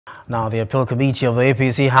Now, the appeal committee of the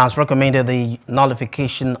A.P.C has recommended the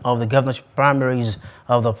nullification of the governorship primaries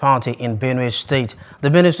of the party in Benue State. The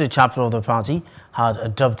Benue State chapter of the party had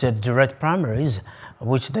adopted direct primaries,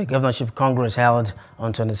 which the governorship congress held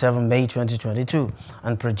on 27 May 2022,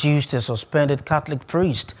 and produced a suspended Catholic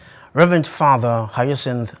priest, Reverend Father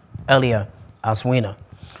Hyacinth Elia, as winner.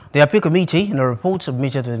 The appeal committee, in a report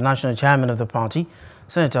submitted to the national chairman of the party,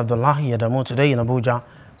 Senator Abdullahi Adamu, today in Abuja,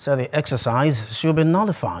 said the exercise should be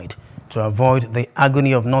nullified to avoid the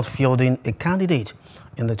agony of not fielding a candidate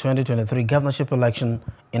in the 2023 governorship election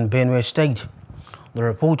in Benue State. The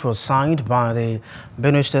report was signed by the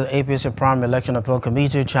Benue State A.P.C Primary Election Appeal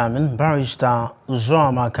Committee Chairman, Barrister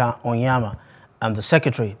Uzoamaka Onyama, and the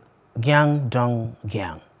Secretary, Gyang Dong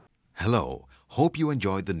Gyang. Hello, hope you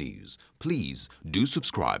enjoyed the news. Please do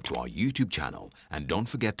subscribe to our YouTube channel and don't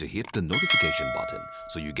forget to hit the notification button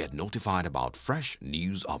so you get notified about fresh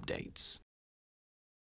news updates.